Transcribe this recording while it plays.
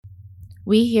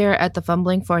We here at the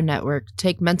Fumbling For Network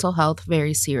take mental health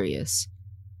very serious.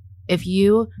 If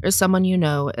you or someone you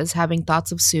know is having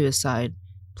thoughts of suicide,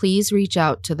 please reach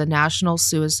out to the National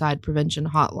Suicide Prevention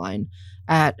Hotline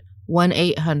at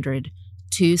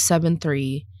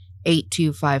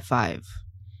 1-800-273-8255.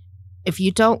 If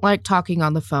you don't like talking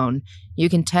on the phone, you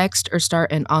can text or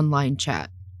start an online chat.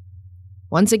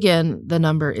 Once again, the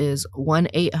number is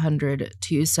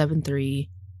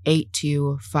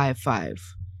 1-800-273-8255.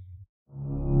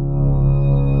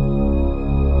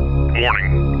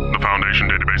 Warning. The Foundation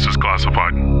database is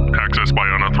classified. Access by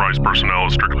unauthorized personnel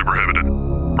is strictly prohibited.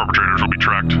 Perpetrators will be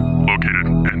tracked, located,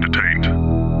 and detained.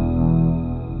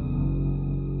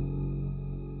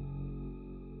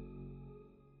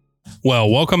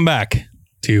 Well, welcome back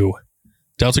to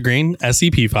Delta Green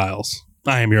SCP Files.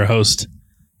 I am your host,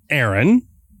 Aaron.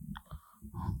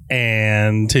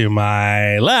 And to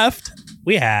my left,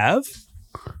 we have...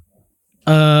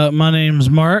 My name's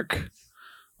Mark.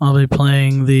 I'll be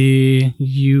playing the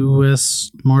U.S.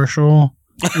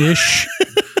 Marshal-ish,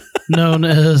 known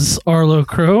as Arlo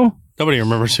Crow. Nobody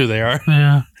remembers who they are.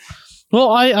 Yeah. Well,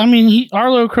 I mean,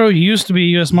 Arlo Crow used to be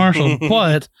U.S. Marshal,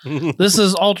 but this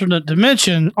is alternate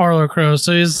dimension Arlo Crow,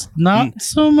 so he's not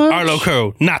so much. Arlo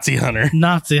Crow, Nazi hunter.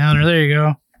 Nazi hunter. There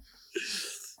you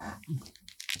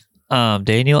go.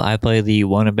 Daniel, I play the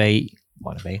wannabe.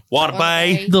 Waterby.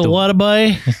 The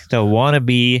Whataboy. The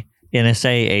wannabe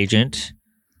NSA agent.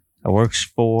 Works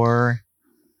for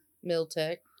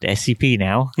Miltech. the SCP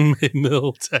now.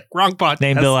 Miltech. Wrong podcast.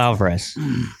 Named Bill Alvarez.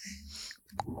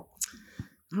 All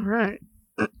right.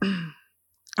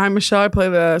 I'm Michelle. I play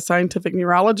the scientific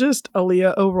neurologist,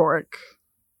 Aaliyah O'Rourke.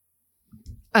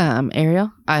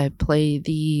 Ariel. I play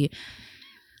the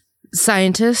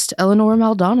scientist, Eleanor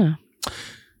Maldana.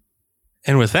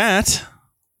 And with that,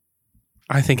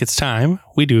 I think it's time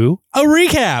we do a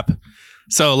recap.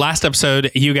 So last episode,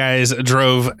 you guys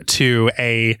drove to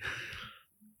a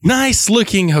nice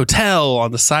looking hotel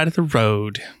on the side of the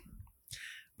road.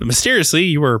 But mysteriously,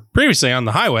 you were previously on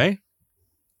the highway.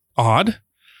 Odd.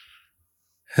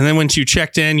 And then once you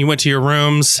checked in, you went to your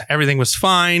rooms, everything was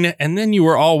fine. And then you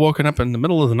were all woken up in the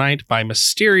middle of the night by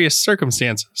mysterious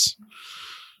circumstances.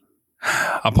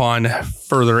 Upon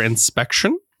further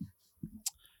inspection,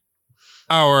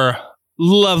 our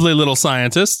lovely little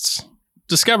scientists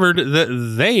discovered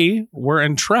that they were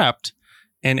entrapped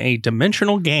in a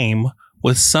dimensional game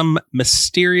with some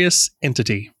mysterious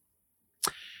entity.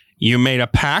 You made a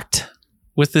pact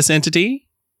with this entity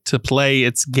to play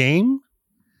its game,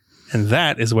 and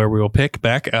that is where we will pick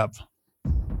back up.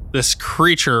 This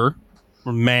creature,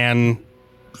 man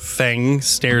thing,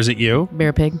 stares at you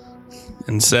Bear pig.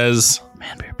 and says,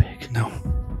 Man, bear pig. no,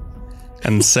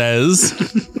 and says,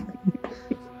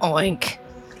 Oink.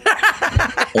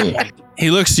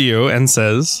 he looks to you and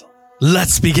says,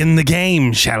 let's begin the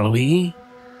game, shall we?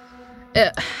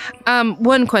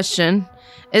 One question.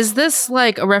 Is this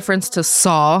like a reference to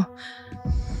Saw?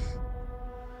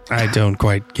 I don't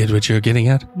quite get what you're getting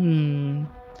at.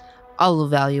 I'll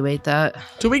evaluate that.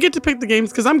 Do we get to pick the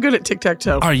games? Because I'm good at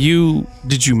tic-tac-toe.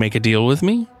 Did you make a deal with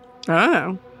me? I don't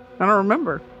know. I don't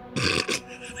remember.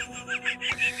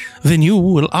 Then you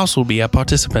will also be a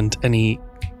participant. And he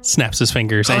snaps his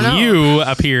fingers and no. you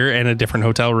appear in a different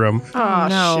hotel room. Oh,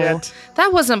 no. shit.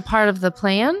 That wasn't part of the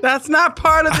plan. That's not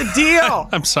part of the deal.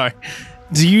 I'm sorry.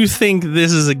 Do you think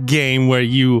this is a game where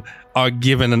you are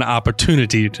given an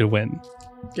opportunity to win?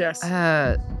 Yes.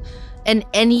 In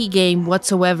any game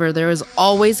whatsoever, there is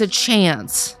always a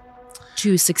chance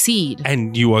to succeed.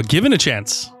 And you are given a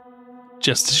chance,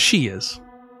 just as she is.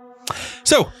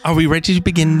 So, are we ready to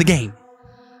begin the game?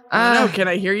 I don't know. Can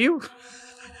I hear you?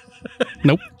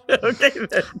 Nope. Okay,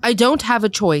 then. I don't have a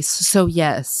choice, so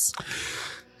yes.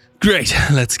 Great,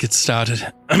 let's get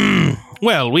started.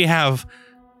 Well, we have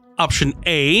option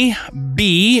A,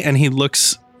 B, and he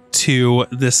looks to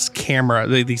this camera.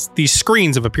 These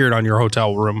screens have appeared on your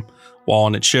hotel room wall,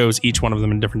 and it shows each one of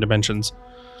them in different dimensions.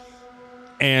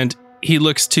 And he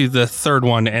looks to the third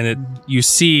one, and you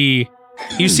see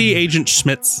Agent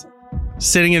Schmitz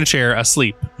sitting in a chair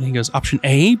asleep. And he goes, option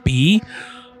A, B,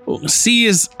 C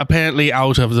is apparently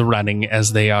out of the running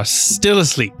as they are still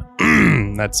asleep.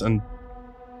 That's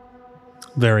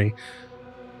very...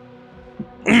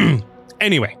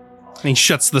 Anyway, he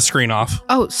shuts the screen off.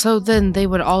 Oh, so then they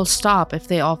would all stop if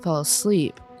they all fell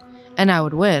asleep, and I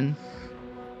would win.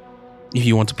 If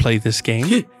you want to play this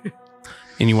game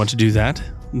and you want to do that,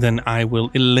 then I will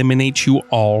eliminate you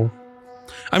all.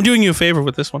 I'm doing you a favor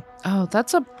with this one. Oh,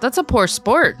 that's a poor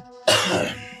sport.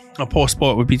 A poor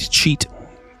sport would be to cheat.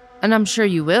 And I'm sure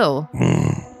you will.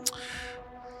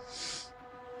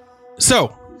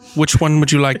 So, Which one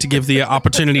would you like to give the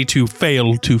opportunity to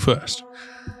fail to first?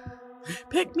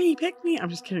 Pick me. I'm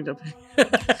just kidding. Don't pick me.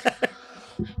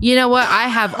 You know what? I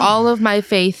have all of my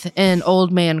faith in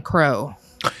Old Man Crow.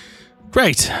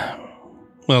 Great.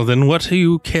 Well, then what do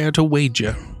you care to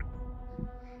wager?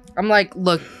 I'm like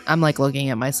looking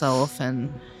at myself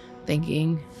and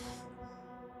thinking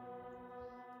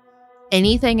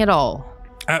anything at all.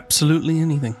 Absolutely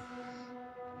anything.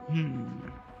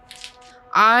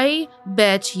 I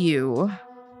bet you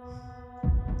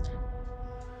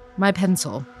my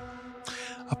pencil.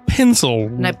 A pencil.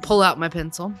 And I pull out my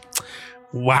pencil.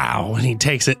 Wow. And he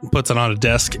takes it and puts it on a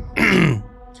desk.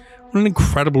 What an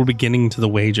incredible beginning to the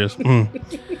wages.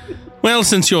 Well,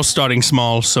 since you're starting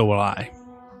small, so will I.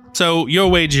 So you're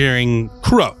wagering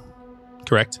Crow,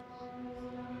 correct?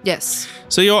 Yes.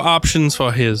 So your options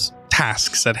for his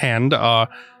tasks at hand are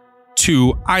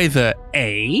to either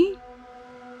A,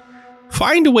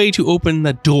 find a way to open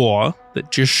the door that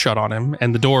just shut on him,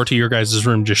 and the door to your guys'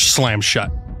 room just slammed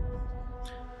shut.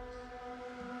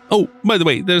 Oh, by the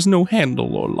way, there's no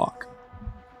handle or lock.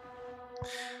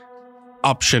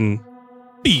 Option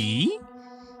B,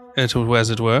 as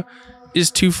it were, is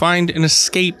to find an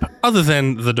escape other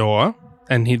than the door,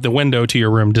 and the window to your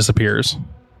room disappears.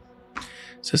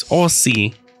 It says, or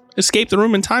C, escape the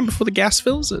room in time before the gas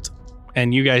fills it.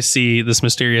 And you guys see this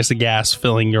mysterious gas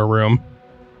filling your room.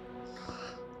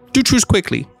 Do choose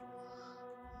quickly.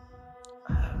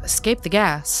 Escape the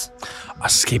gas.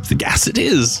 Escape the gas it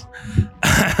is.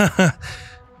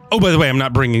 Oh, by the way, I'm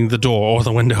not bringing the door or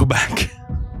the window back.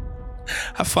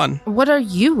 Have fun. What are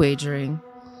you wagering?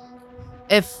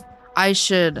 If I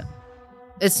should...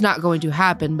 It's not going to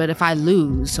happen, but if I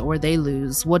lose or they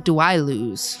lose, what do I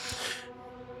lose?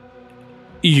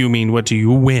 You mean, what do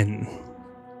you win?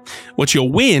 What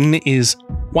you'll win is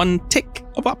 1 tick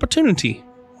of opportunity.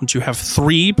 Once you have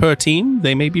 3 per team,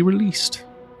 they may be released.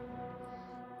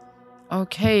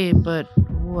 Okay, but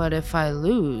what if I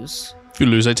lose? If you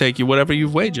lose, I take you whatever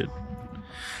you've wagered.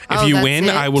 If Oh, you that's win,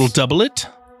 it? I will double it.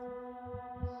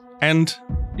 And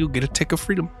you'll get a tick of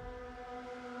freedom.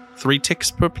 3 ticks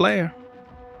per player.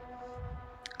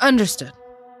 Understood.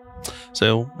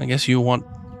 So I guess you want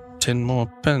 10 more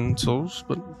pencils,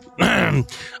 but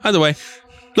either way,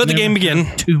 let the game begin.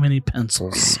 Too many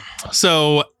pencils.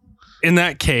 So in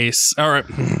that case, all right.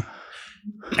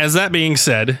 As that being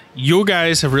said, you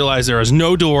guys have realized there is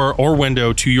no door or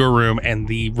window to your room, and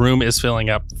the room is filling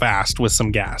up fast with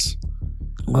some gas.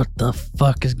 What the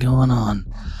fuck is going on?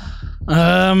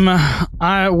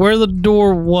 Where the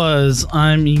door was,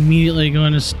 I'm immediately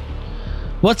going to...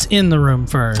 What's in the room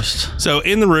first? So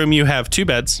in the room, you have 2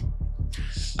 beds,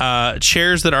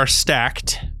 chairs that are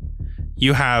stacked.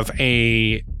 You have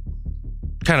a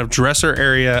kind of dresser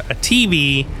area, a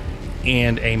TV,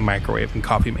 and a microwave and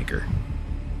coffee maker.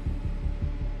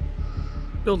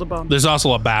 Build a bomb. There's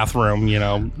also a bathroom,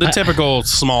 the typical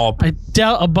small... I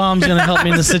doubt a bomb's going to help me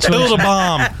in this situation. Build a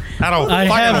bomb. I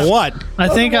have what? I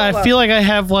feel like I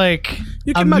have like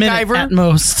You a can minute MacGyver. at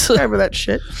most. Cover that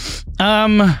shit.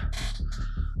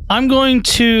 I'm going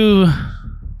to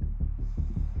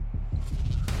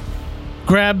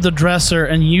grab the dresser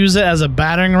and use it as a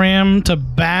battering ram to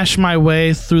bash my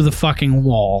way through the fucking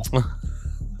wall.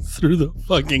 Through the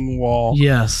fucking wall.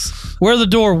 Yes. Where the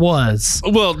door was.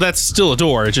 Well, that's still a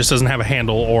door. It just doesn't have a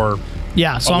handle or...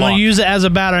 Yeah, so A I'm going lock. to use it as a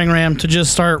battering ram to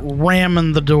just start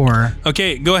ramming the door.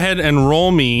 Okay, go ahead and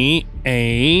roll me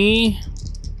a...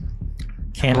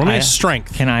 Can Roll me I, a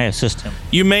strength. can I assist him?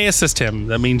 You may assist him.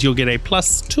 That means you'll get a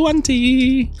plus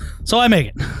 20. So I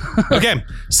make it. Okay,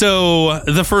 so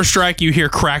the first strike, you hear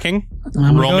cracking. I'm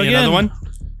gonna Roll go me again. another one.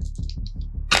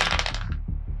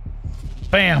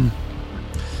 Bam.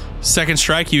 Second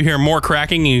strike, you hear more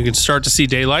cracking, and you can start to see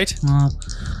daylight.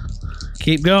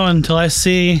 Keep going until I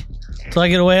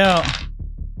get a way out.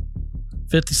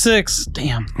 56.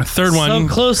 Damn. The third So one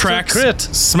close to cracks, crit.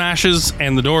 smashes,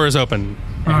 and the door is open.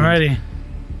 Alrighty.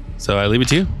 So I leave it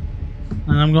to you.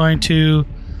 And I'm going to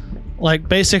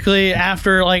basically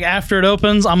after it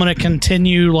opens, I'm going to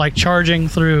continue charging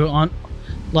through on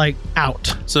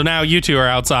out. So now you two are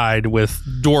outside with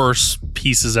doors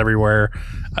pieces everywhere,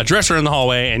 a dresser in the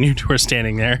hallway, and you two are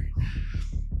standing there.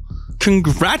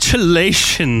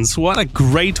 Congratulations! What a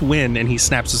great win! And he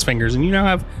snaps his fingers, and you now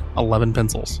have 11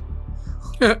 pencils.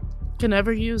 Can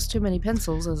never use too many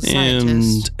pencils as a And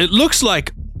scientist. it looks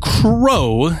like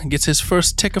Crow gets his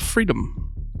first tick of freedom.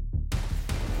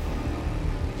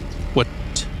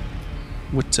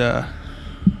 What's our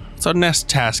next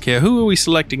task here? Who are we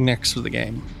selecting next for the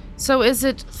game? So is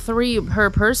it 3 per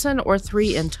person or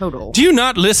 3 in total? Do you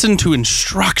not listen to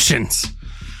instructions?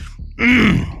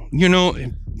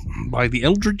 by the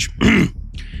Eldritch.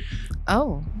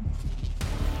 Oh.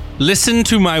 Listen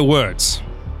to my words.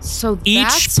 So Each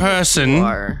that's what person- you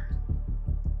are.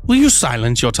 Will you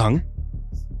silence your tongue?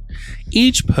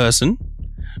 Each person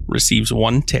receives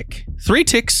 1 tick. 3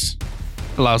 ticks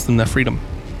allows them their freedom.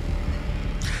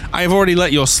 I have already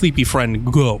let your sleepy friend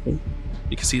go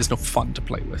because he is no fun to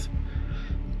play with.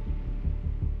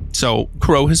 So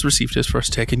Crow has received his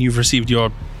first tick, and you've received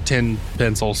your 10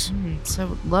 pencils.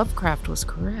 So Lovecraft was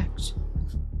correct.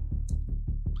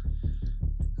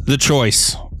 The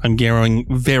choice. I'm growing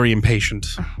very impatient.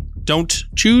 Don't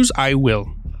choose, I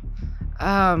will.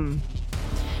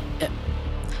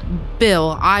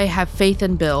 Bill. I have faith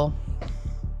in Bill.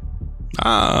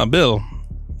 Ah, Bill.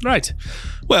 Right.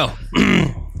 Well,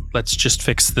 let's just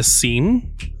fix this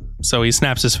scene. So he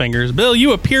snaps his fingers. Bill,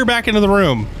 you appear back into the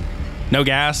room. No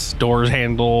gas, doors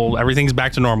handled, everything's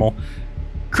back to normal.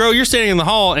 Crow, you're standing in the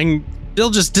hall, and Bill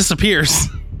just disappears.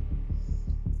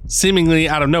 Seemingly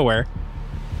out of nowhere.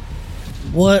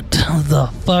 What the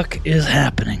fuck is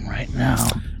happening right now?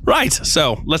 Right,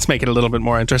 so let's make it a little bit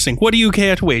more interesting. What do you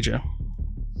care to wager?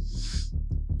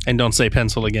 And don't say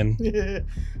pencil again.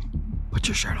 Put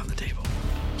your shirt on the table.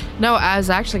 No, I was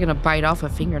actually gonna bite off a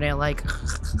fingernail. Like,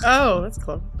 Oh, that's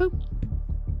close. boop.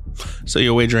 So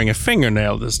you're wagering a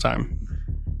fingernail this time.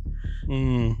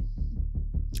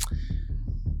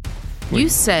 You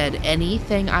said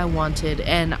anything I wanted,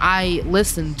 and I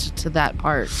listened to that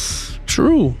part.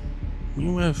 True.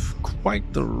 You have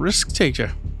quite the risk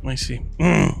taker. I see.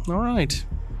 All right.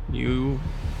 You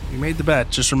made the bet.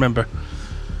 Just remember.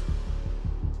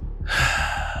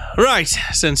 Right.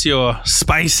 Since you're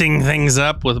spicing things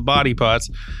up with body parts,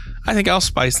 I think I'll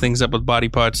spice things up with body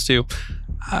parts too.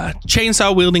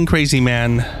 Chainsaw wielding crazy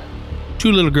man,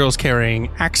 2 little girls carrying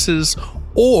axes,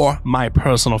 or my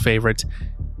personal favorite,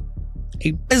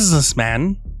 a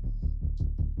businessman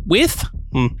with,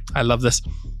 I love this,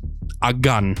 a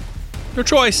gun. Your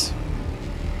choice.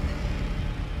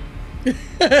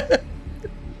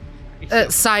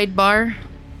 Sidebar.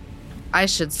 I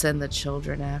should send the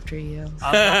children after you.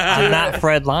 I'm not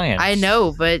Fred Lyons. I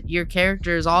know, but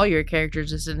all your characters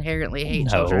just inherently hate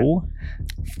children. No.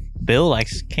 Bill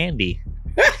likes candy.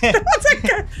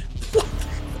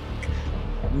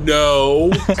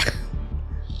 No.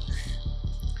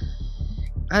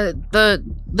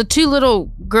 The 2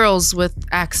 little girls with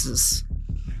axes.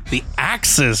 The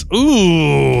axes.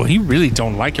 Ooh, you really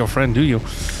don't like your friend, do you?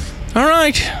 All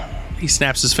right. He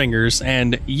snaps his fingers,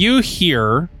 and you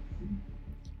hear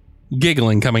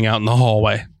giggling coming out in the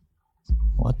hallway.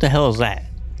 What the hell is that?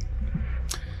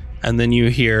 And then you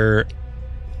hear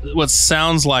what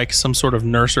sounds like some sort of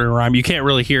nursery rhyme. You can't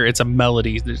really hear. It's a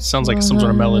melody. It sounds like some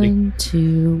sort of melody. 1,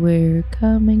 2, we're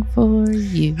coming for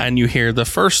you. And you hear the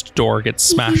first door get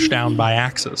smashed down by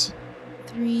axes.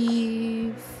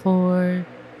 3, 4,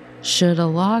 shoulda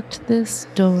locked this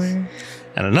door.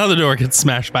 And another door gets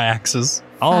smashed by axes.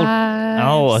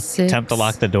 I'll 6. attempt to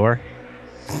lock the door.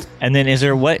 And then is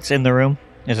there what's in the room?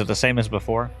 Is it the same as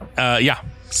before? Yeah,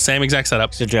 same exact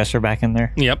setup. Is the dresser back in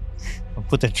there? Yep. I'll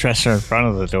put the dresser in front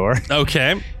of the door.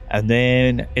 Okay, And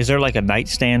then is there like a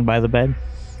nightstand by the bed?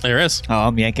 there is. Oh,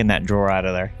 I'm yanking that drawer out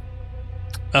of there.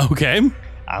 Okay,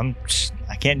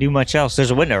 I can't do much else.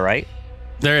 There's a window, right?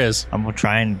 there is. I'm gonna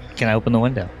try and can I open the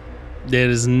window? It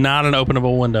is not an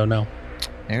openable window, no.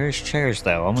 There's chairs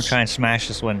though. I'm gonna try and smash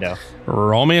this window.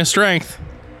 Roll me a strength.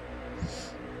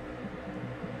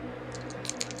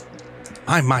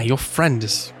 My, your friend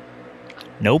is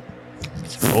Nope.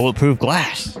 It's bulletproof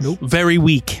glass. very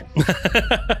weak.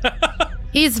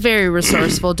 He's very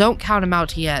resourceful. Don't count him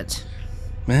out yet.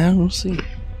 Well, we'll see.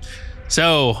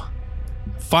 So,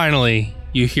 finally,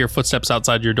 you hear footsteps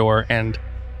outside your door, and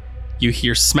you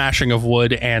hear smashing of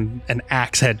wood, and an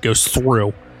axe head goes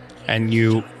through, and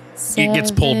it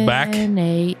gets pulled back. 7,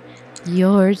 8,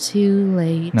 you're too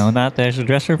late. No, not there's a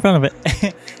dresser in front of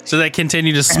it. So they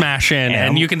continue to smash in,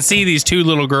 and you can see these 2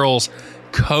 little girls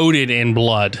coated in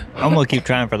blood. I'm gonna keep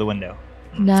trying for the window.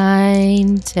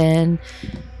 9, 10,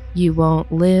 you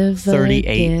won't live 38.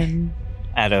 again.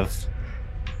 Out of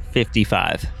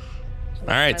 55. All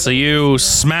right, so you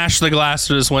smash the glass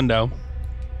through this window.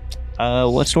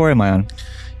 What story am I on?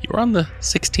 You're on the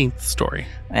 16th story.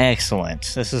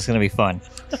 Excellent. This is gonna be fun.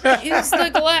 Use the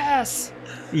glass.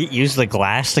 Use the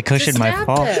glass to cushion my stab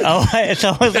fall. them. Oh, it's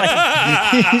always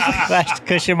like use the glass to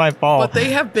cushion my fall. But they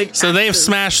have big. So they've axes.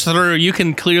 smashed through. You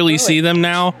can clearly see them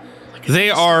now. They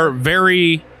are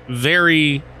very,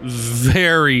 very,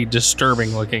 very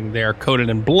disturbing looking. They are coated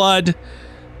in blood,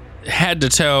 head to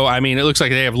toe. I mean, it looks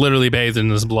like they have literally bathed in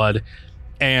this blood.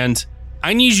 And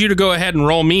I need you to go ahead and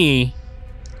roll me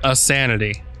a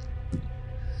sanity.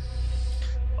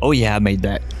 Oh, yeah, I made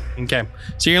that. Okay.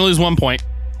 So you're going to lose 1 point.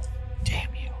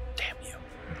 Damn you.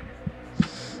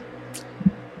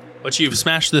 But you've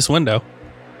smashed this window.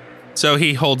 So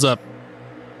he holds up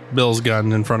Bill's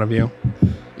gun in front of you.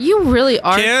 You really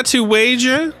are. Care to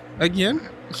wager again?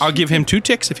 I'll give him 2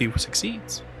 ticks if he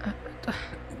succeeds.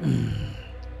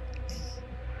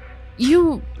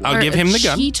 You I'll are give him a the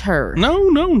gun. cheater. No,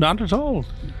 not at all.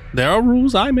 There are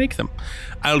rules, I make them.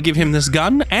 I'll give him this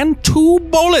gun and 2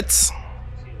 bullets.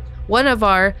 One of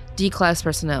our D-class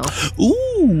personnel.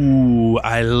 Ooh,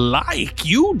 I like.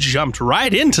 You jumped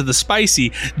right into the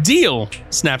spicy deal.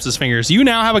 Snaps his fingers. You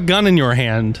now have a gun in your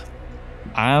hand.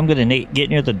 I'm going to get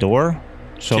near the door,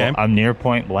 so Okay. I'm near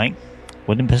point blank.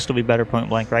 Wouldn't a pistol be better point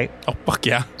blank, right? Oh, fuck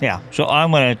yeah. Yeah. So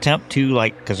I'm going to attempt to,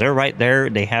 because they're right there.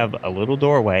 They have a little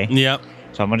doorway. Yep.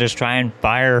 So I'm going to just try and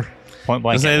fire point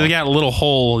blank. They got a little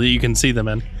hole that you can see them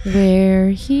in. We're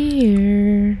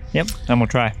here. Yep, I'm going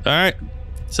to try. All right.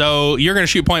 So you're going to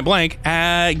shoot point blank.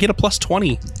 Get a plus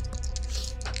 20.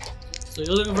 So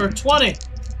you're looking for 20.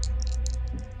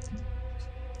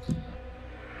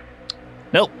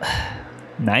 Nope.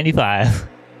 95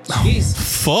 Jeez.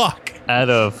 Fuck. out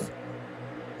of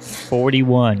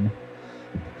 41.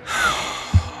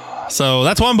 So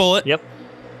that's 1 bullet. Yep.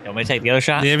 You want me to take the other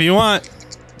shot? If you want.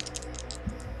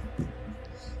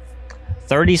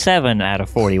 37 out of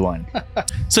 41.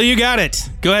 So you got it.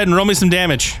 Go ahead and roll me some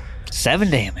damage. 7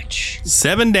 damage.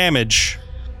 7 damage.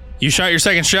 You shot your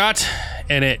second shot,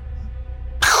 and it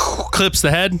clips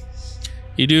the head.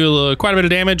 You do quite a bit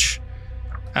of damage,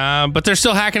 but they're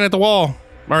still hacking at the wall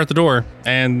or at the door,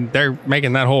 and they're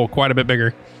making that hole quite a bit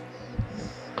bigger.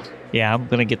 Yeah, I'm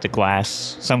gonna get some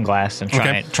glass, and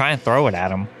try and throw it at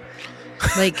them.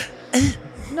 Like,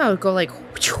 no, go like.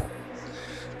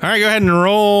 All right, go ahead and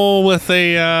roll with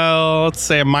a let's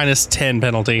say a minus 10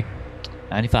 penalty.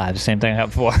 95, the same thing I got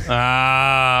before.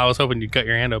 I was hoping you'd cut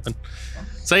your hand open.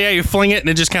 So yeah, you fling it, and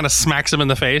it just kind of smacks him in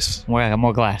the face. Well, I got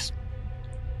more glass.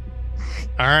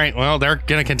 All right, well, they're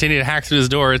gonna continue to hack through this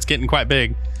door. It's getting quite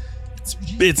big.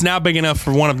 It's now big enough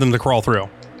for one of them to crawl through.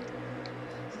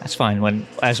 That's fine.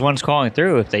 As one's crawling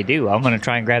through, if they do, I'm gonna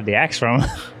try and grab the axe from them.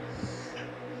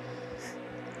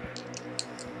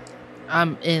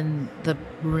 I'm in the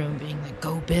room being like,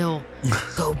 go Bill.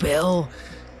 Go Bill.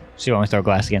 So you want me to throw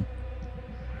glass again?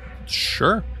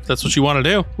 Sure, if that's what you want to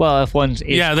do. Well, if one's...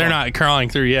 Yeah, they're not crawling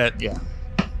through yet. Yeah.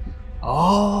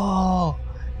 Oh!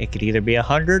 It could either be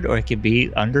 100 or it could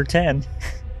be under 10.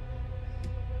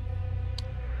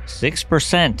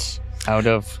 6% out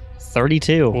of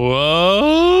 32.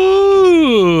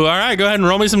 Whoa! All right, go ahead and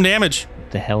roll me some damage.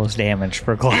 The hell is damage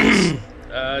for glass?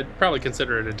 Probably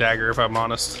consider it a dagger if I'm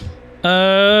honest.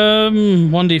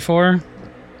 1d4.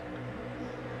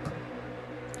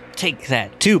 Take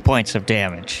that. 2 points of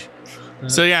damage.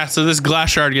 So this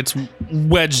glass shard gets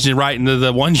wedged right into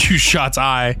the one you shot's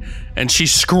eye, and she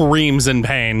screams in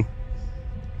pain.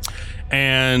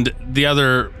 And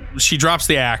she drops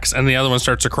the axe, and the other one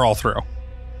starts to crawl through.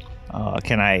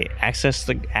 Can I access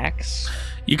the axe?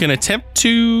 You can attempt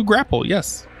to grapple,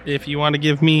 yes. If you want to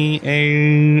give me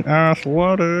a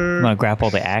athletics. I'm gonna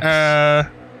grapple the axe.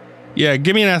 Yeah,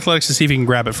 give me an athletics to see if you can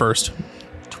grab it first.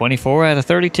 24 out of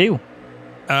 32.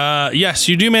 Yes,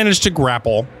 you do manage to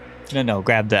grapple. No,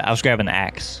 I was grabbing the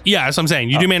axe. Yeah, that's what I'm saying.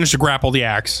 You do manage to grapple the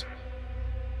axe.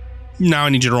 Now I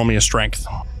need you to roll me a strength.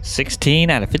 16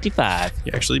 out of 55.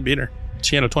 You actually beat her.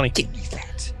 She had a 20. Give me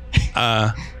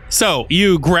that. So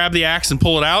you grab the axe and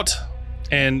pull it out,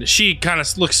 and she kind of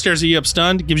stares at you up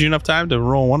stunned. Gives you enough time to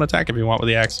roll 1 attack if you want with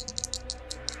the axe.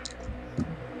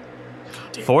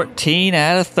 14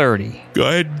 out of 30. Go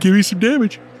ahead and give me some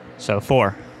damage. So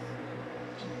 4.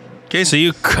 Okay, so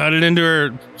you cut it into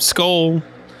her skull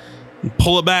and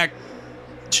pull it back.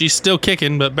 She's still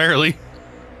kicking, but barely.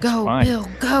 Go, Fine. Bill,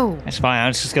 go. It's fine.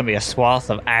 It's just gonna be a swath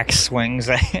of axe swings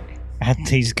at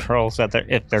these girls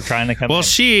if they're trying to come Well,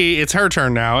 in. it's her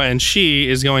turn now, and she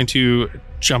is going to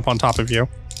jump on top of you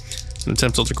and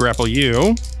attempt to grapple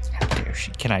you. How dare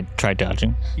she? Can I try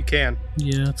dodging? You can.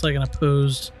 Yeah, it's like an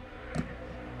opposed.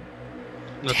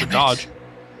 That's a dodge.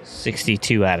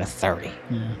 62 out of 30.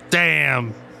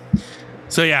 Damn.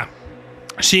 So yeah,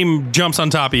 she jumps on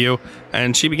top of you,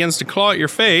 and she begins to claw at your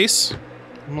face.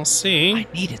 And we'll see. I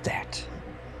needed that.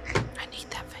 I need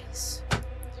that face.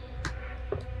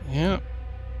 Yeah.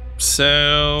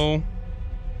 So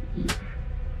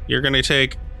you're going to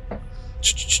take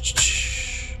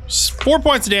 4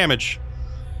 points of damage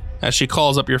as she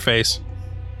claws up your face.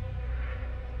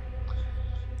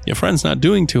 Your friend's not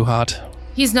doing too hot.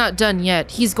 He's not done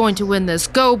yet. He's going to win this.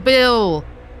 Go, Bill.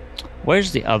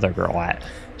 Where's the other girl at?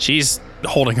 She's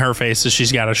holding her face as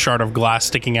she's got a shard of glass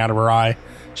sticking out of her eye.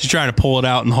 She's trying to pull it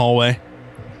out in the hallway.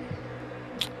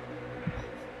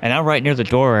 And I'm right near the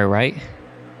doorway, right?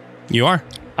 You are.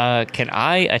 Can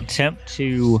I attempt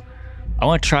to... I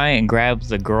want to try and grab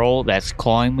the girl that's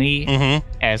clawing me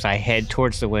as I head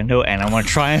towards the window, and I want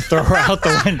to try and throw her out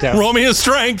the window. Roll me a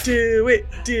strength. Do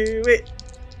it.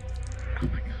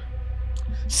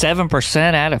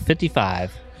 7% out of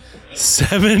 55.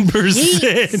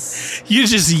 7%. You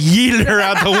just yeeted her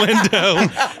out the window.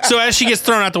 So as she gets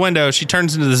thrown out the window, she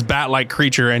turns into this bat-like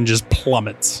creature and just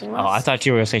plummets. Oh, I thought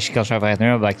you were going to say she goes right back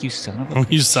there. I'm like, you son of a...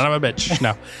 You son of a bitch.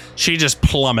 No, she just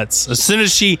plummets.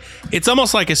 It's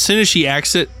almost like as soon as she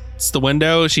exits the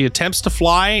window, she attempts to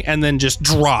fly and then just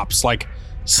drops like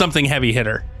something heavy hit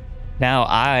her. Now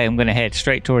I am going to head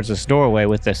straight towards this doorway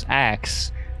with this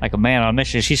axe. Like a man on a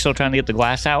mission. Is she still trying to get the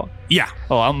glass out? Yeah.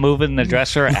 Oh, I'm moving the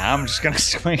dresser, and I'm just going to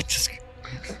swing.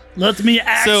 Let me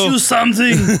ask you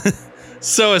something.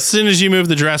 So as soon as you move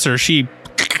the dresser,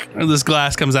 this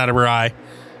glass comes out of her eye.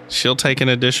 She'll take an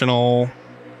additional...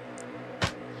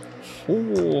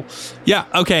 Oh. Yeah,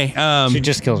 okay. She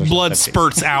just kills herself. Blood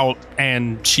spurts out,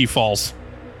 and she falls.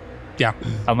 Yeah.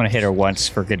 I'm going to hit her once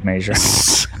for good measure.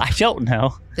 I don't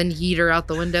know. Then yeet her out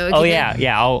the window again. Oh,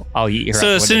 yeah, I'll yeet her out.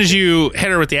 So as soon as you hit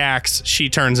her with the axe, she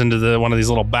turns into one of these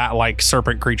little bat-like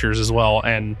serpent creatures as well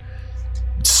and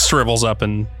shrivels up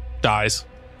and dies.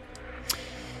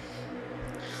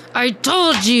 I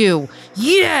told you.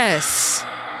 Yes.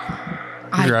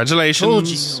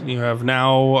 Congratulations. told You have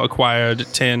now acquired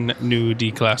 10 new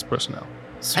D-class personnel.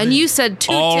 And you said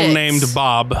 2 All ticks. named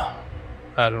Bob.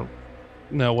 I don't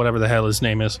know, whatever the hell his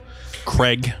name is.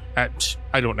 Craig.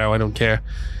 I don't know. I don't care.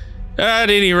 At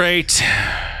any rate,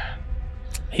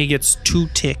 he gets 2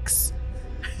 ticks.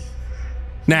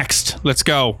 Next, let's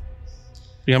go.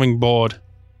 Becoming bored.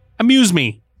 Amuse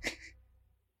me.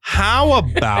 How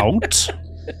about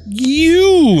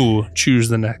you choose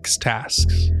the next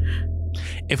tasks?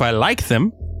 If I like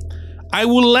them, I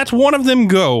will let one of them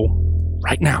go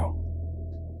right now.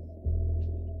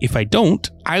 If I don't,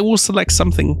 I will select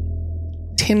something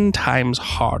 10 times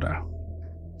harder.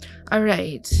 All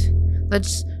right.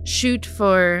 Let's shoot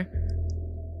for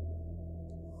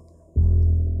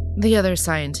the other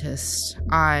scientist.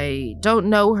 I don't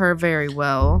know her very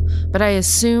well, but I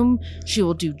assume she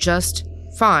will do just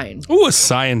fine. Ooh, a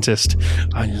scientist.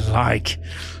 I like.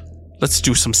 Let's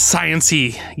do some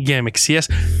science-y gimmicks, yes?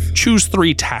 Choose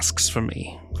 3 tasks for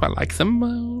me. If I like them,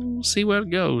 we'll see where it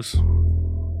goes.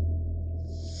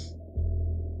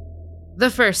 The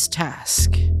first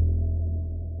task.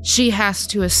 She has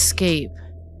to escape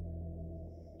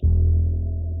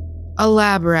a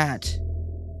lab rat.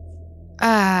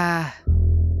 That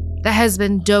has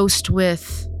been dosed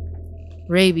with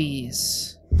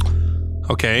rabies.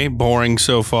 Okay, boring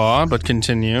so far, but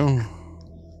continue.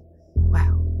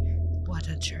 Wow, what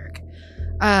a jerk.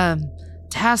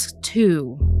 Task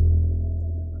 2.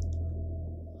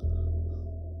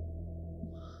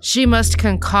 She must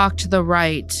concoct the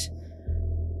right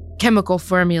chemical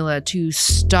formula to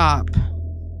stop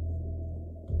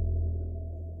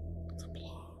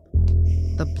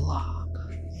the blob.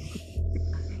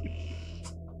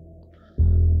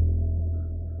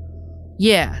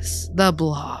 Yes, the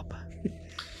blob.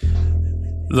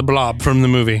 The blob from the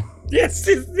movie. Yes,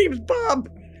 his name's Bob.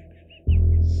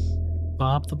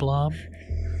 Bob the Blob.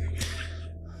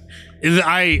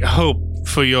 I hope,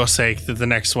 for your sake, that the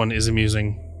next one is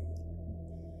amusing.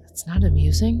 It's not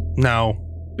amusing. No.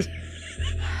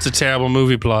 It's a terrible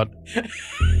movie plot.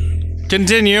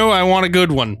 Continue. I want a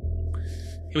good one.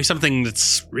 Give me something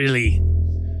that's really...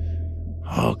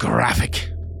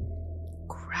 graphic.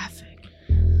 Graphic.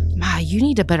 Ma, you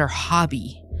need a better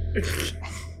hobby.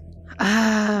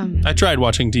 I tried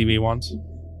watching TV once.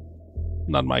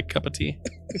 Not my cup of tea.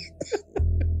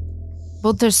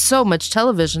 Well, there's so much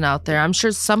television out there. I'm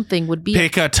sure something would be...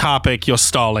 Pick a topic. You're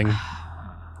stalling.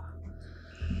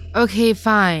 Okay,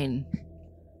 fine.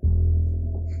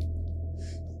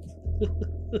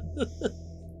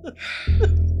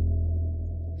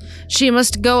 She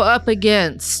must go up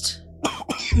against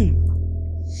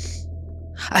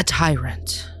a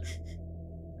tyrant.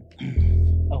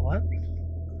 A what?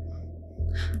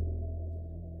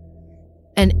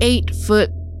 An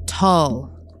 8-foot tall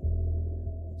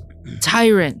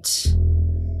tyrant.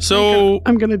 So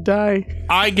I'm gonna die.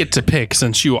 I get to pick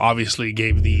since you obviously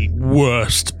gave the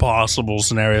worst possible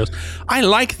scenarios. I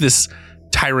like this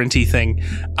tyrant-y thing.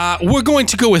 We're going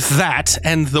to go with that,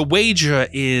 and the wager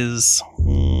is...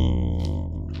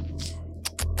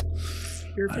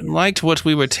 I liked what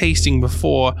we were tasting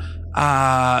before.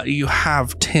 You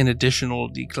have 10 additional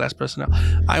D-class personnel.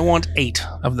 I want 8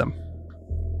 of them.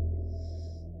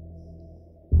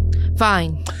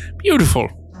 Fine. Beautiful.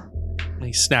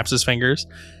 He snaps his fingers.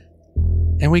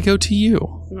 And we go to you.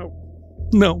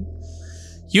 No.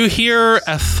 You hear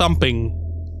a thumping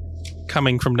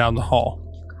coming from down the hall.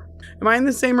 Am I in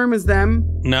the same room as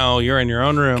them? No, you're in your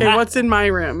own room. Okay, what's in my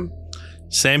room?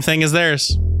 Same thing as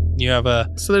theirs. You have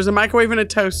So there's a microwave and a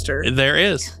toaster. There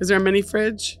is. Is there a mini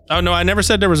fridge? Oh, no, I never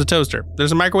said there was a toaster.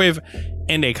 There's a microwave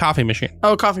and a coffee machine.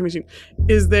 Oh, coffee machine.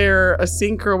 Is there a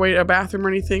sink or a bathroom or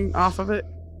anything off of it?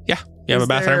 Yeah, you have a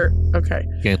bathroom. Okay.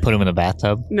 You gonna put him in the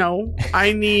bathtub? No,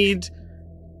 I need.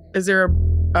 Is there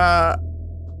a?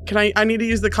 Can I need to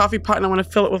use the coffee pot and I want to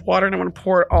fill it with water and I want to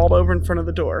pour it all over in front of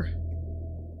the door.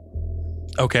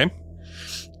 Okay.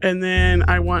 And then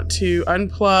I want to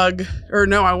unplug, or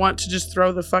no, I want to just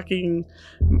throw the fucking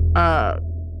coffee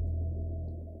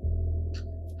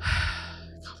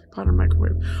pot or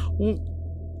microwave.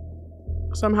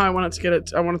 Somehow I want it to get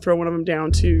it. I want to throw one of them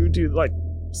down to do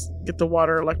get the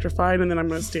water electrified, and then I'm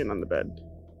going to stand on the bed.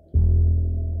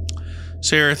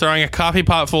 So you're throwing a coffee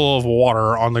pot full of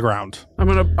water on the ground.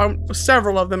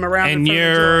 Several of them around. And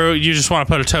you just want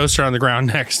to put a toaster on the ground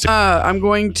next to I'm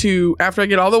going to, after I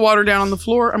get all the water down on the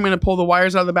floor, I'm going to pull the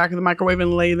wires out of the back of the microwave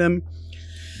and lay them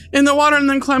in the water and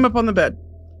then climb up on the bed.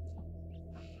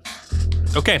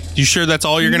 Okay. You sure that's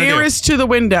all you're going to do? Nearest to the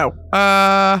window.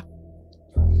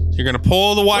 You're going to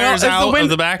pull the wires out of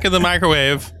the back of the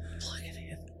microwave.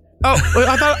 Oh,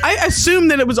 I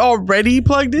assumed that it was already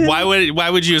plugged in. Why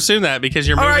would you assume that? Because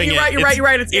you're moving You're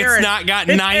right. It's Aaron. It's not got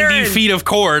 90 feet of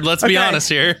cord. Let's be honest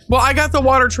here. Well, I got the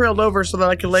water trailed over so that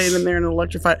I could lay it in there and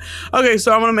electrify it. Okay,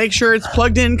 so I'm going to make sure it's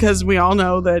plugged in because we all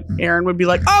know that Aaron would be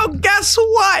like, oh, guess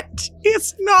what?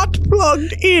 It's not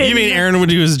plugged in. You mean Aaron would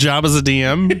do his job as a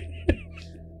DM?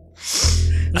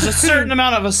 There's a certain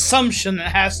amount of assumption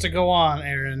that has to go on,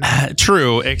 Aaron.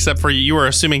 True, except for you were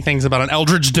assuming things about an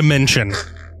eldritch dimension.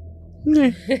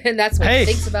 And that's what he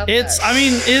thinks about it's that. I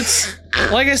mean, it's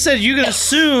like I said, you can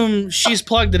assume she's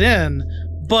plugged it in,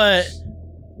 but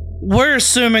we're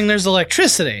assuming there's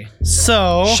electricity.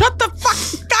 So shut the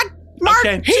fuck God, Mark.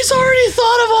 Okay. He's already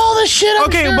thought of all this shit.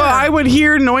 Okay, but I would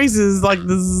hear noises like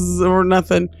this or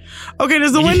nothing. Okay,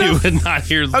 does the window? You would not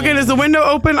hear. Okay, does the window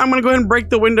open? I'm gonna go ahead and break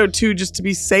the window too, just to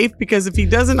be safe. Because if he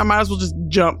doesn't, I might as well just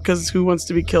jump. Because who wants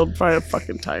to be killed by a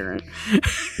fucking tyrant?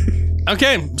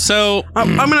 Okay, so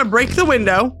I'm gonna break the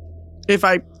window if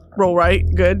I roll right,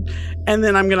 good, and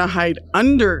then I'm gonna hide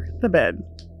under the bed.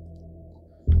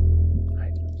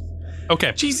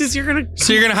 Okay, Jesus, you're gonna.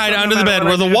 So you're gonna hide under the bed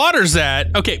where the water's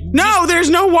at. Okay. No,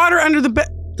 there's no water under the bed.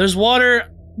 There's water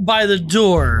by the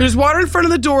door. There's water in front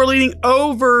of the door leading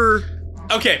over.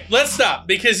 Okay, let's stop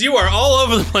because you are all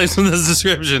over the place with this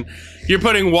description. You're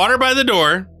putting water by the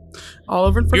door. All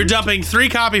over in front. You're dumping 3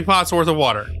 coffee pots worth of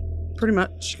water. Pretty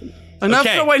much. Enough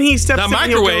so when he steps in, the he'll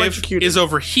get microwave electrocuted. is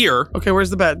over here. Okay, where's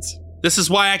the beds? This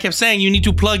is why I kept saying you need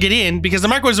to plug it in because the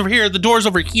microwave's over here, the door's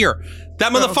over here.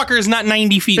 That motherfucker is not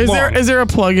 90 feet long. Is there a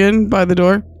plug-in by the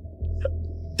door?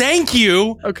 Thank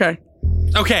you. Okay.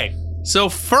 Okay, so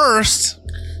first,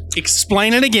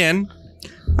 explain it again.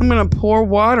 I'm going to pour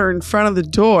water in front of the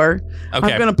door.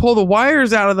 Okay. I'm going to pull the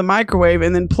wires out of the microwave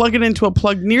and then plug it into a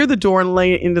plug near the door and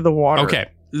lay it into the water. Okay.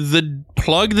 The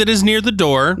plug that is near the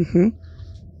door,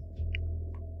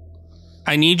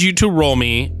 I need you to roll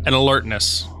me an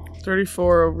alertness.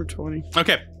 34 over 20.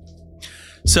 Okay.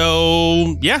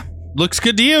 So, yeah, looks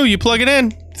good to you. You plug it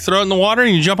in, throw it in the water,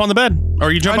 and you jump on the bed.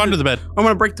 Or you jump under the bed. I'm going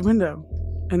to break the window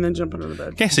and then jump under the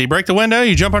bed. Okay, so you break the window,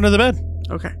 you jump under the bed.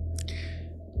 Okay.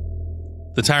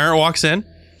 The tyrant walks in.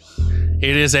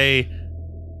 It is a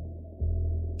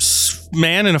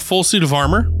man in a full suit of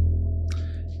armor.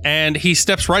 And he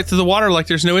steps right through the water like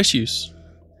there's no issues.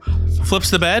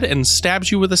 Flips the bed and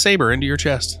stabs you with a saber into your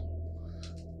chest.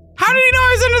 How did he know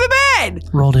I was under the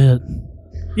bed? Rolled a hit.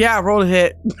 Yeah, I rolled a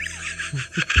hit.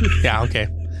 Yeah, okay.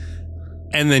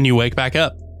 And then you wake back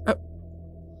up.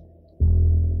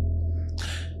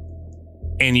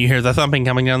 And you hear the thumping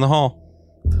coming down the hall.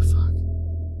 What the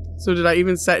fuck? So did I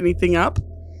even set anything up?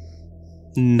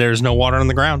 There's no water on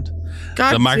the ground.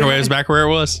 God, the microwave's back where it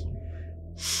was.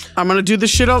 I'm going to do the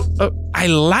shit up. I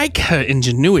like her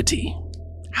ingenuity.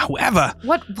 However...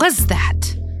 What was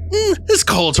that? Let's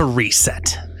call it a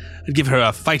reset. I'd give her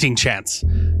a fighting chance.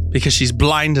 Because she's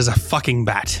blind as a fucking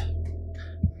bat.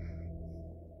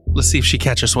 Let's see if she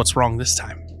catches what's wrong this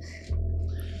time.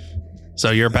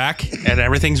 So you're back, and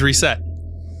everything's reset.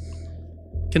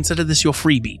 Consider this your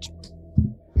freebie.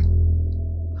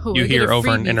 Oh, You I get hear a over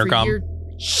an freebie intercom. for your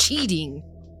cheating.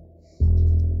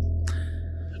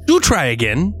 Do try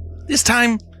again. This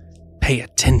time, pay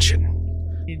attention.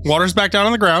 Water's back down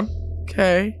on the ground.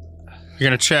 Okay. You're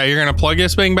gonna plug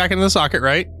this thing back into the socket,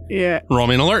 right? Yeah. Roll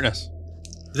me an alertness.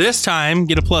 This time,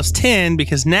 get a plus 10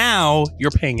 because now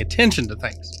you're paying attention to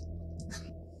things.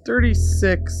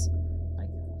 36,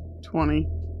 20.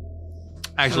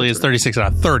 Actually, it's 36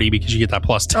 out of 30 because you get that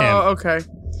plus 10. Oh, okay.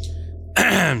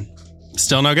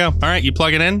 Still no go. All right, you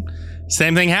plug it in.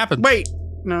 Same thing happens. Wait.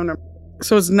 No.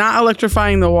 So it's not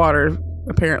electrifying the water,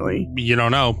 apparently. You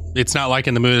don't know. It's not like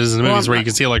in the movies where you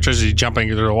can see electricity jumping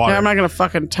through the water. Yeah, I'm not going to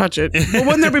fucking touch it. But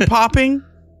wouldn't there be popping?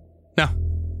 No.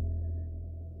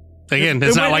 Again,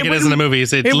 it's not like it is in the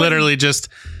movies. It literally just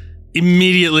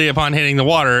immediately upon hitting the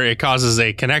water, it causes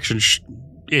a connection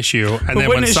issue. And then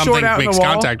when something makes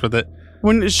contact with it.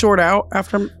 Wouldn't it short out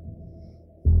after?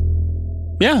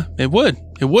 Yeah, it would.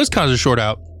 It would cause a short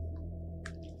out.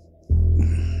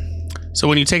 So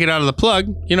when you take it out of the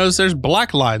plug, you notice there's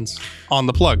black lines on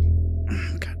the plug.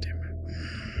 God damn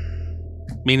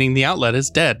it. Meaning the outlet is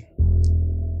dead.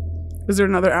 Is there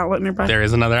another outlet nearby? There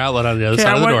is another outlet on the other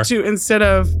side of the door. I want to, instead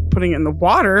of putting it in the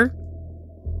water,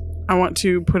 I want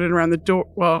to put it around the door.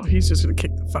 Well, he's just going to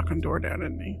kick the fucking door down,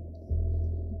 isn't he?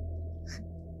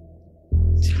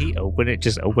 Did he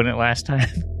just open it last time?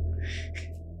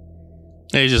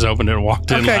 He just opened it and walked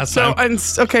in last time.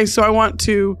 So I want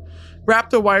to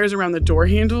wrap the wires around the door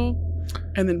handle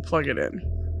and then plug it in.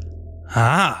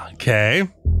 Okay.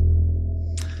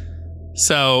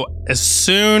 So as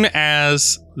soon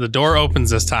as the door opens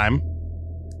this time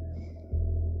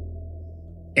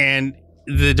and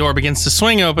the door begins to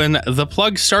swing open, the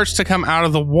plug starts to come out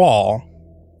of the wall.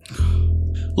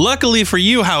 Luckily for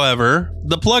you, however,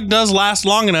 the plug does last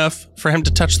long enough for him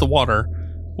to touch the water,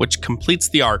 which completes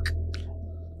the arc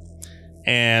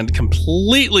and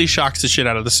completely shocks the shit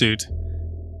out of the suit.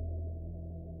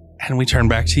 And we turn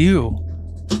back to you.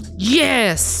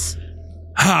 Yes.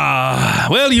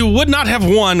 Well, you would not have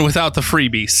won without the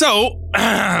freebie. So,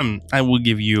 I will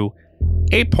give you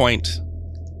a point,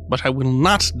 but I will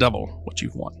not double what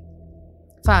you've won.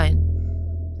 Fine.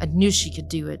 I knew she could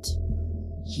do it.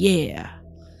 Yeah.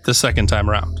 The second time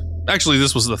around. Actually,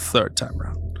 this was the third time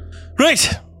around.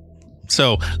 Right.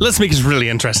 So, let's make this really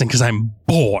interesting because I'm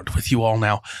bored with you all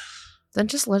now. Then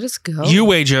just let us go. You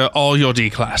wager all your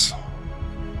D-class.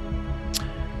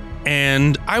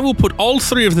 And I will put all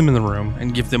three of them in the room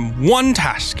and give them one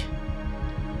task.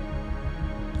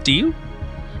 Deal?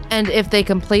 And if they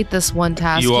complete this one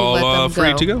task, you all let them are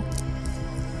free go. to go?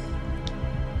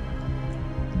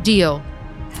 Deal.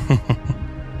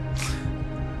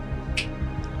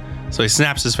 So he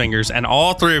snaps his fingers, and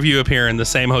all three of you appear in the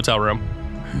same hotel room.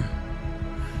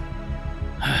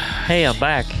 Hey, I'm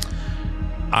back.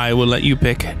 I will let you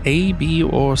pick A, B,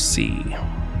 or C.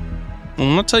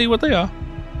 I'm not tell you what they are.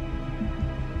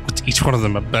 But each one of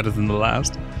them are better than the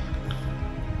last.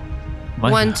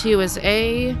 1, 2 is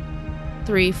A.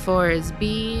 3, 4 is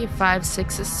B. 5,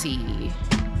 6 is C.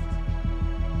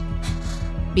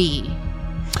 B.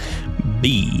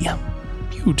 B.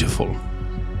 Beautiful.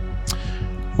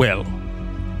 Well,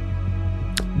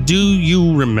 do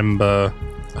you remember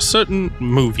a certain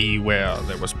movie where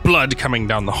there was blood coming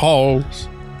down the halls?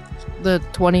 The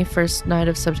 21st night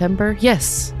of September?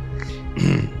 Yes.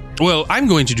 Well, I'm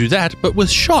going to do that, but with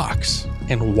sharks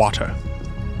and water.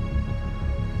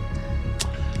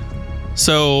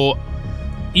 So,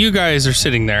 you guys are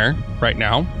sitting there right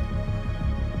now,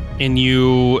 and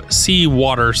you see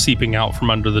water seeping out from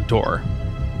under the door.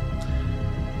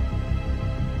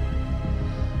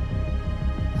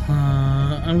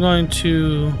 I'm going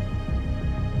to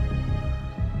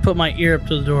put my ear up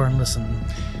to the door and listen.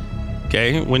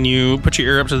 Okay, when you put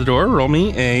your ear up to the door, roll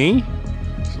me a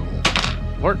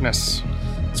alertness.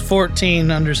 It's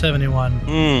 14 under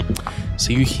 71.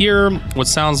 So you hear what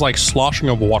sounds like sloshing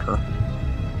of water.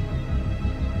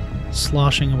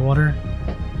 Sloshing of water.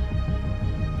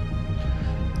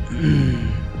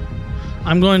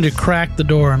 I'm going to crack the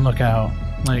door and look out.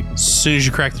 Like, As soon as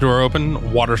you crack the door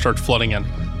open, water starts flooding in.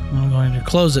 I'm going to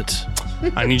close it.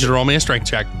 I need you to roll me a strength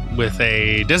check with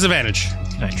a disadvantage.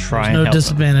 Can I try There's and no help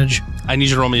disadvantage. I need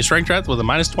you to roll me a strength check with a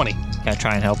minus 20. him? Can I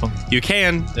try and help him? You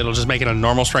can. It'll just make it a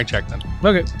normal strength check then.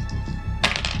 Okay.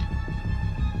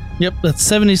 Yep, that's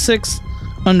 76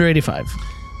 under 85.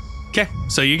 Okay,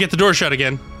 so you get the door shut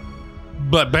again,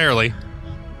 but barely.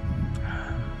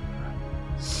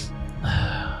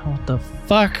 What the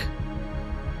fuck?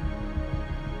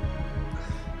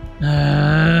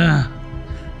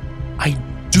 I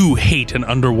do hate an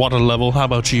underwater level. How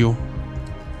about you?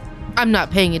 I'm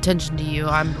not paying attention to you.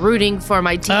 I'm rooting for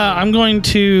my team. I'm going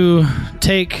to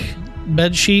take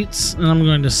bed sheets and I'm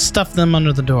going to stuff them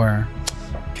under the door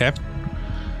Okay.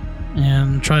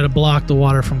 and try to block the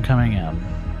water from coming in.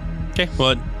 Okay,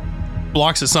 well,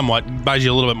 blocks it somewhat, buys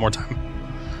you a little bit more time.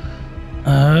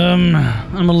 I'm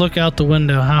gonna look out the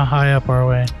window. How high up are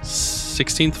we?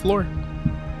 16th floor.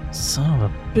 Son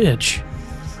of a bitch.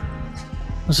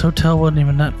 This hotel wasn't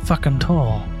even that fucking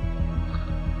tall.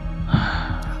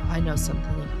 I know something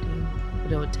you can do,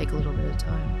 but it would take a little bit of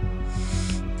time.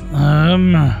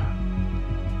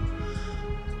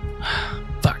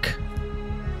 Fuck.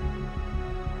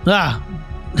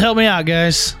 Help me out,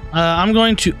 guys. I'm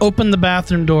going to open the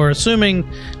bathroom door, assuming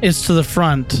it's to the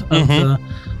front of the.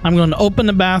 I'm going to open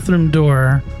the bathroom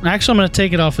door. Actually, I'm going to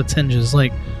take it off its hinges,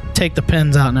 like take the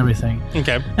pins out and everything.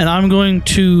 Okay. And I'm going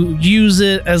to use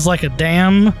it as like a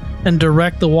dam and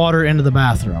direct the water into the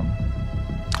bathroom.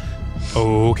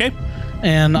 Okay.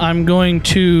 And I'm going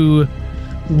to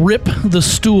rip the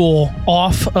stool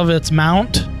off of its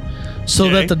mount so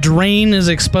Okay. that the drain is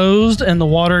exposed and the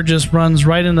water just runs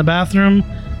right in the bathroom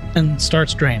and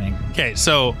starts draining. Okay,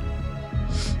 so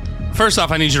first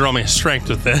off, I need you to roll me a strength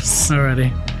with this.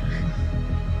 Alrighty.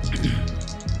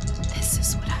 This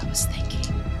is what I was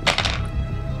thinking.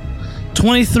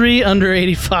 23 under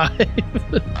 85.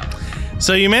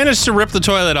 So you managed to rip the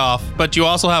toilet off, but you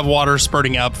also have water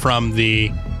spurting up from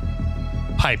the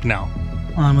pipe now.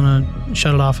 I'm going to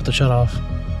shut it off at the shut off.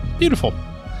 Beautiful.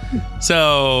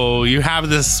 So you have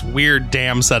this weird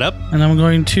dam set up. And I'm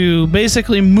going to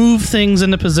basically move things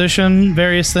into position,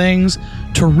 various things,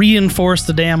 to reinforce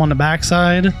the dam on the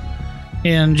backside.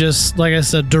 And just, like I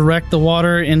said, direct the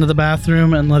water into the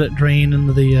bathroom and let it drain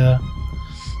into the...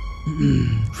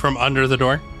 From under the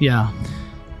door. yeah.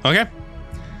 Okay.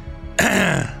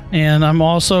 And I'm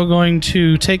also going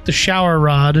to take the shower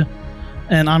rod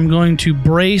and I'm going to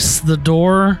brace the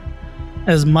door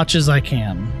as much as I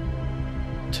can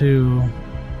to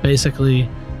basically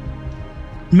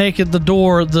make it the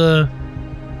door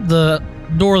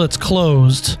that's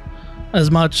closed as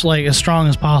much like as strong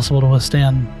as possible to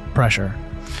withstand pressure.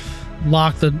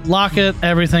 Lock it,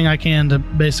 everything I can to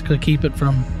basically keep it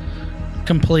from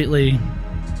completely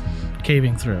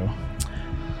caving through.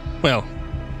 Well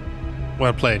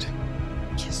played.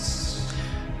 Yes.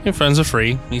 Your friends are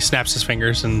free. He snaps his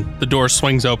fingers and the door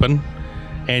swings open.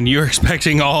 And you're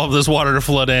expecting all of this water to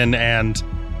flood in and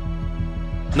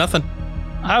nothing.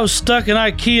 I was stuck in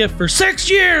IKEA for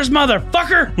 6 years,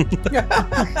 motherfucker!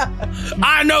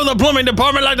 I know the plumbing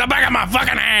department like the back of my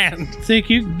fucking hand. Think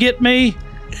you can get me?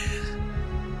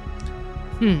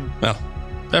 Well,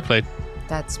 fair played.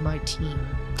 That's my team.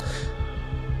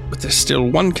 But there's still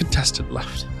one contestant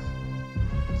left.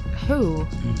 Who?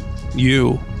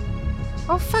 You.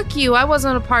 Oh, fuck you. I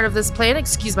wasn't a part of this plan.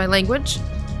 Excuse my language.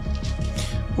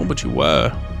 Oh, but you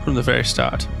were from the very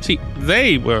start. See,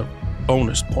 they were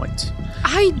bonus points.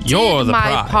 I did You're the my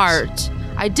prize. part.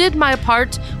 I did my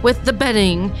part with the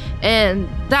betting, and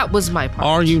that was my part.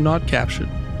 Are you not captured?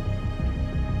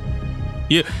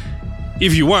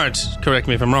 If you weren't, correct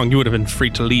me if I'm wrong, you would have been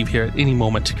free to leave here at any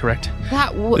moment, correct?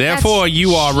 Therefore, that's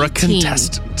you are a cheating.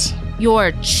 contestant.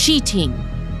 You're cheating.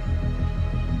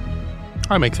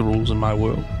 I make the rules in my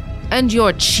world. And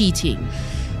you're cheating.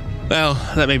 Well,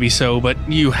 that may be so, but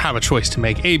you have a choice to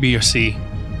make, A, B, or C.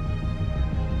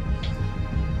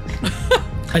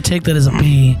 I take that as a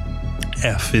B.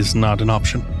 F is not an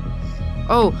option.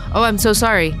 Oh, I'm so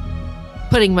sorry.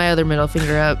 Putting my other middle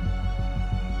finger up.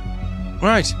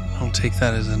 Right, I'll take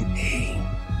that as an A.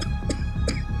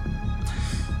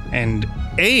 And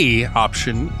A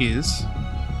option is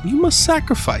you must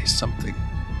sacrifice something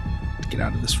to get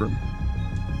out of this room.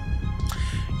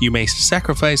 You may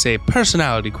sacrifice a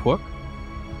personality quirk,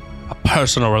 a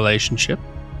personal relationship,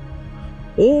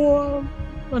 or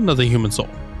another human soul.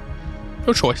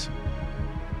 Your choice.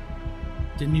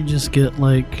 Didn't you just get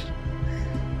like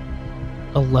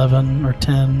 11 or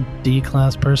 10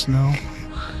 D-class personnel?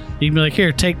 You can be like,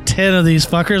 here, take 10 of these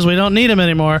fuckers. We don't need them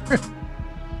anymore.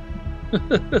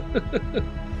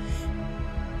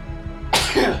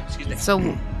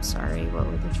 So, sorry, what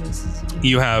were the choices?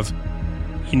 You have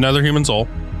another human soul,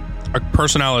 a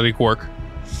personality quirk,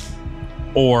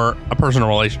 or a personal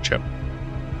relationship.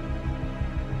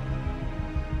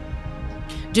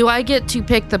 Do I get to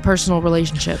pick the personal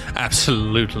relationship?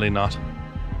 Absolutely not.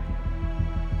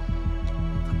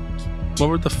 What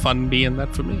would the fun be in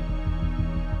that for me?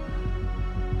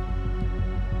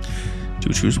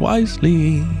 To choose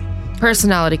wisely.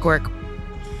 Personality quirk.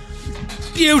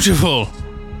 Beautiful.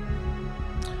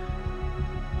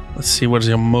 Let's see, what is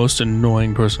your most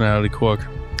annoying personality quirk?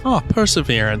 Oh,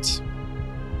 perseverance.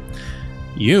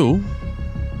 You?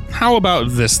 How about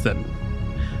this then?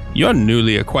 Your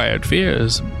newly acquired fear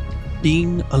is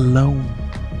being alone.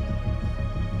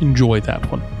 Enjoy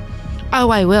that one. Oh,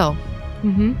 I will.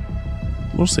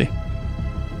 We'll see.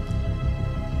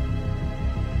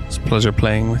 pleasure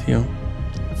playing with you.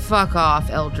 Fuck off,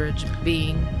 Eldridge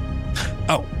being.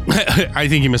 Oh, I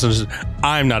think you misunderstood.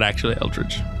 I'm not actually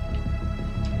Eldridge.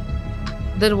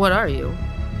 Then what are you?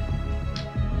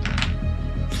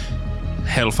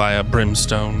 Hellfire,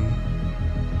 brimstone.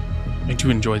 I do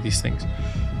enjoy these things.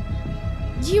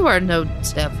 You are no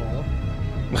devil.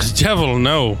 Devil,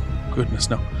 no. Goodness,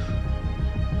 no.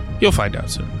 You'll find out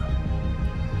soon enough.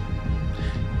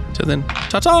 Till then,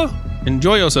 ta-ta!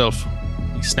 Enjoy yourself.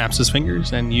 He snaps his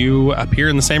fingers, and you appear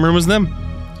in the same room as them.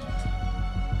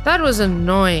 That was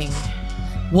annoying.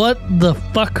 What the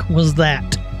fuck was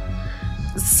that?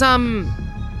 Some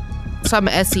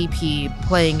SCP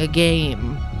playing a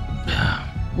game.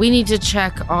 We need to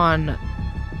check on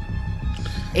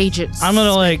Agent. I'm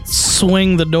gonna like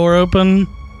swing the door open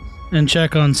and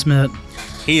check on Smith.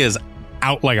 He is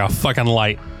out like a fucking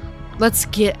light. Let's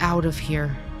get out of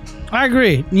here. I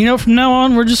agree. You know, from now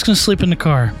on, we're just gonna sleep in the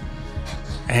car.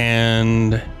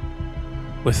 And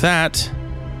with that,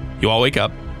 you all wake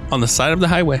up on the side of the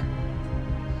highway.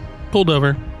 Pulled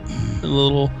over. A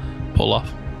little pull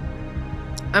off.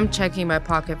 I'm checking my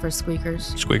pocket for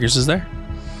squeakers. Squeakers is there.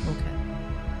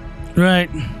 Okay. Right.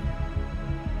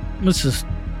 Let's just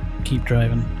keep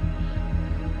driving.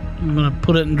 I'm gonna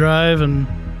put it in drive and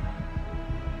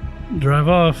drive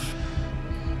off.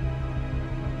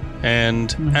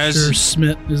 And I'm as sure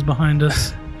Smith is behind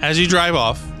us. as you drive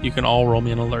off, you can all roll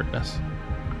me an alertness.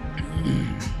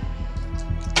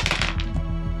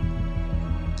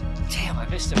 Damn, I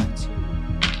missed him.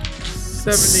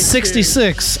 72.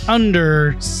 66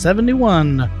 under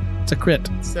 71. It's a crit.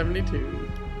 72.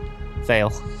 Fail.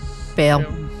 Fail.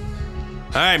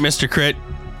 All right, Mr. Crit.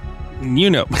 You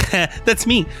know, that's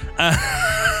me.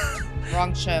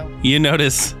 Wrong show. You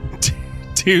notice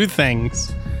two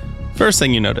things. First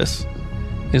thing you notice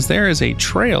is there is a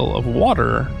trail of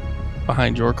water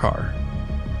behind your car.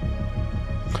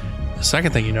 The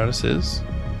second thing you notice is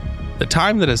the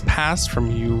time that has passed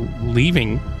from you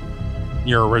leaving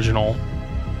your original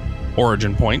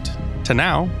origin point to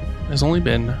now has only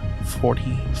been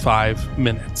 45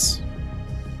 minutes.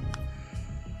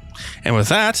 And with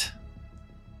that,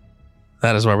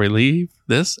 that is where we leave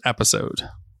this episode.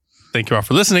 Thank you all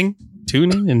for listening.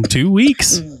 Tune in 2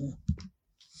 weeks.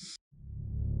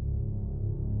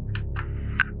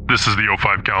 This is the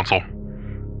O5 Council.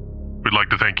 We'd like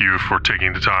to thank you for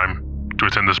taking the time to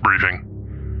attend this briefing.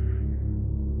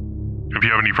 If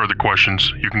you have any further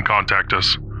questions, you can contact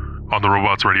us on the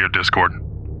Robots Radio Discord.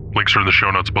 Links are in the show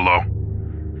notes below.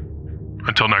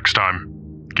 Until next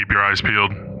time, keep your eyes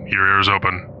peeled, your ears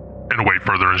open, and await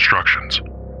further instructions.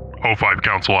 O5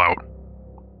 Council out.